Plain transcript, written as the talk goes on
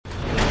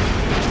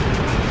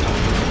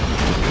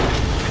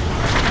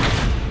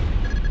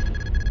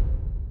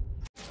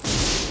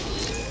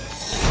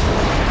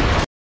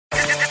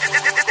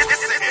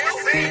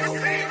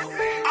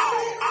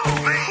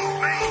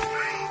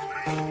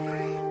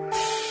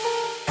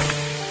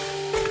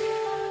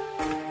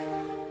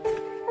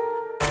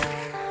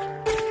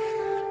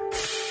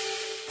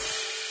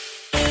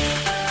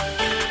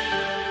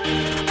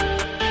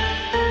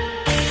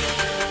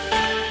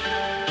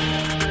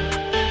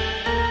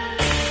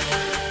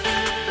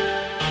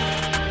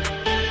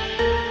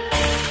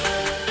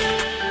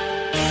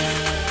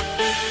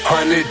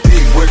100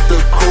 deep with the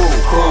crew.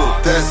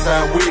 That's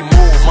how we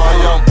move. My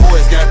young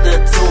boys got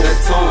that tool.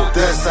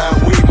 That's how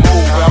we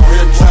move. Out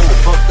here trying to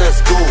fuck that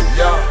school.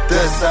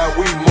 That's how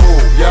we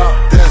move.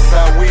 That's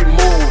how we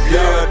move.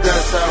 Yeah,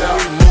 that's how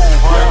we move.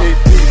 100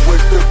 deep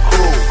with the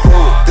crew.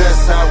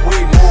 That's how we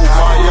move.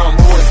 My young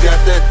boys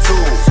got that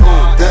tool.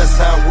 That's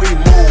how we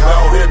move.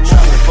 Out here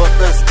trying to fuck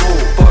that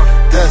school.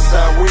 That's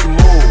how we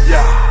move.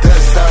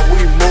 That's how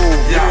we move.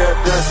 Yeah,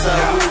 that's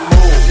how we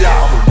move.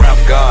 I'm a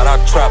rap god, I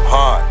trap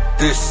hard.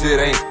 This shit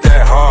ain't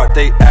that hard.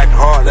 They act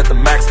hard, let the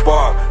max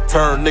bar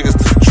turn niggas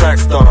to track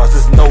stars.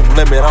 There's no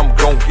limit, I'm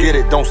gon' get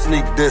it. Don't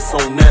sneak this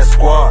on that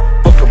squad.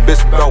 Fuck a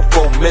bitch about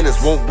 4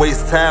 minutes, won't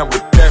waste time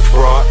with that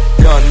broad.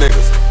 Young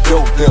niggas,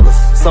 dope dealers.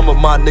 Some of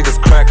my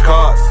niggas crack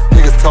cards.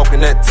 Niggas talking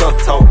that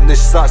tough talk, and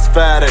this shots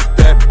fired at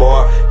that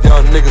bar.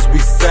 Young niggas, we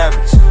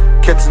savage.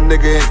 Catch a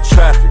nigga in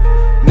traffic.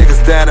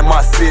 Niggas down in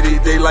my city,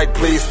 they like,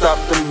 please stop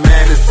the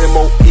man, it's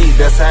M.O.E.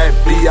 That's how it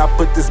be. I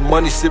put this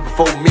money shit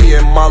before me,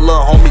 and my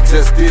little homie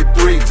just did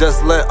 3.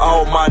 Just let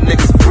all my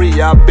niggas free.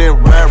 I been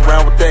riding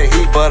around with that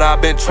heat, but I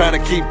been trying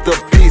to keep the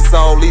peace.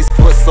 All these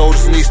foot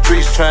soldiers in these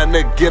streets trying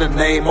to get a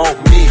name off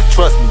me.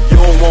 Trust me, you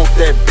don't want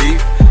that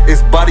beef.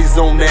 It's bodies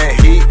on that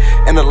heat,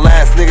 and the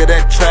last nigga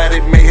that tried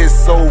it, may his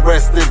soul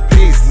rest in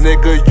peace.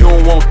 Nigga, you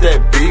don't want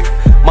that beef.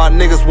 My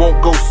niggas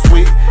won't go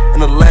sweet,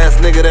 and the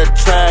last nigga that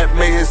tried,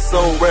 may his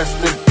soul rest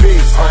in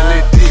peace.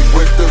 100 deep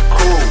with the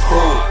crew.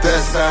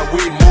 That's how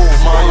we move.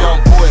 My young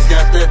boys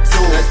got that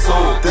tool.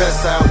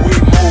 That's how we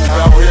move.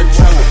 Out here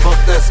trying to fuck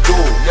that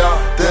school.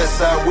 That's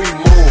how we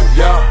move.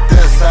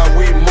 That's how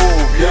we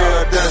move.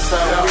 Yeah, that's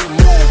how we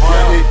move.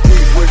 100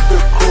 deep with the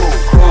crew.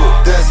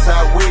 That's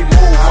how we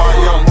move. My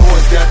young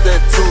boys got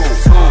that tool.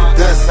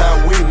 That's how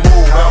we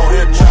move. Out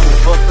here trying to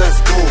fuck that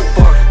school.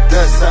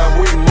 That's how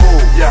we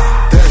move.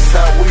 That's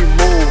how we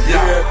move.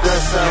 Yeah,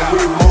 that's how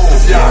we move.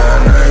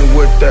 Man, I ain't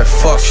with that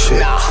fuck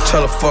shit.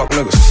 Tell a fuck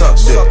nigga suck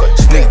dick.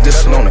 Sneak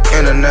dissing on the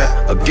internet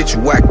or get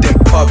you whacked in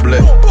public.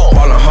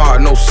 Ballin'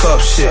 hard, no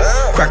sub shit.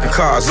 Cracking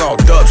cars, all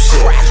dub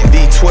shit.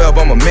 D12,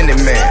 I'm a mini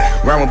man.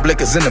 Round with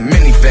blickers in the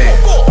minivan.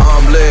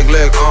 Arm, leg.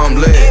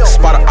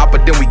 Spot a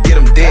oppa, then we get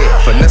him dead.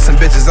 Finessing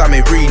bitches, I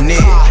may renege.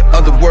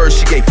 Other words,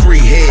 she gave free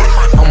head.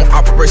 I'm on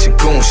Operation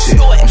Goon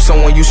shit. I'm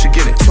someone you should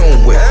get in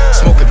tune with.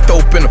 Smoking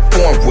dope in a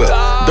foreign whip.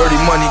 Dirty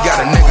money got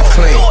a nigga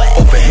clean.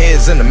 Open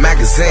hands in the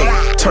magazine.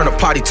 Turn a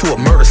party to a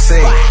murder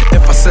scene.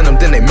 If I send them,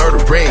 then they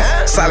murder ring.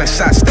 Silent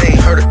shots, they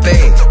ain't heard a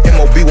thing.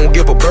 MOB won't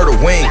give a bird a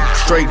wing.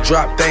 Straight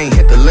drop, they ain't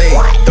hit the lane.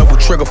 Double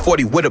trigger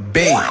 40 with a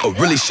beam. But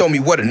really show me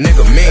what a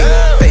nigga mean.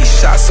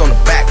 Face shots on the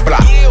back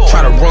block.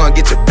 Try to run,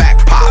 get your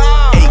back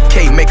pop.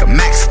 8K, make a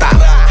max stop.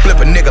 Flip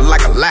a nigga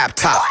like a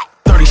laptop.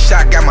 30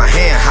 shot, got my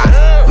hand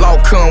hot. Law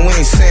come, we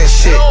ain't saying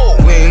shit.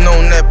 We ain't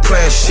on that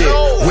plan shit.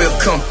 We'll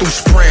come through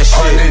spraying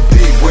shit. 100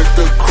 deep with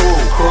the crew.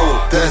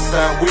 That's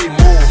how we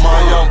move. My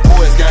young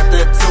boys got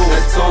that tool.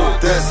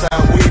 That's how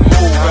we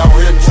move. Out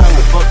here trying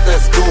to fuck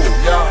that school.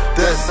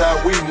 That's how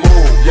we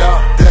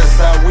move.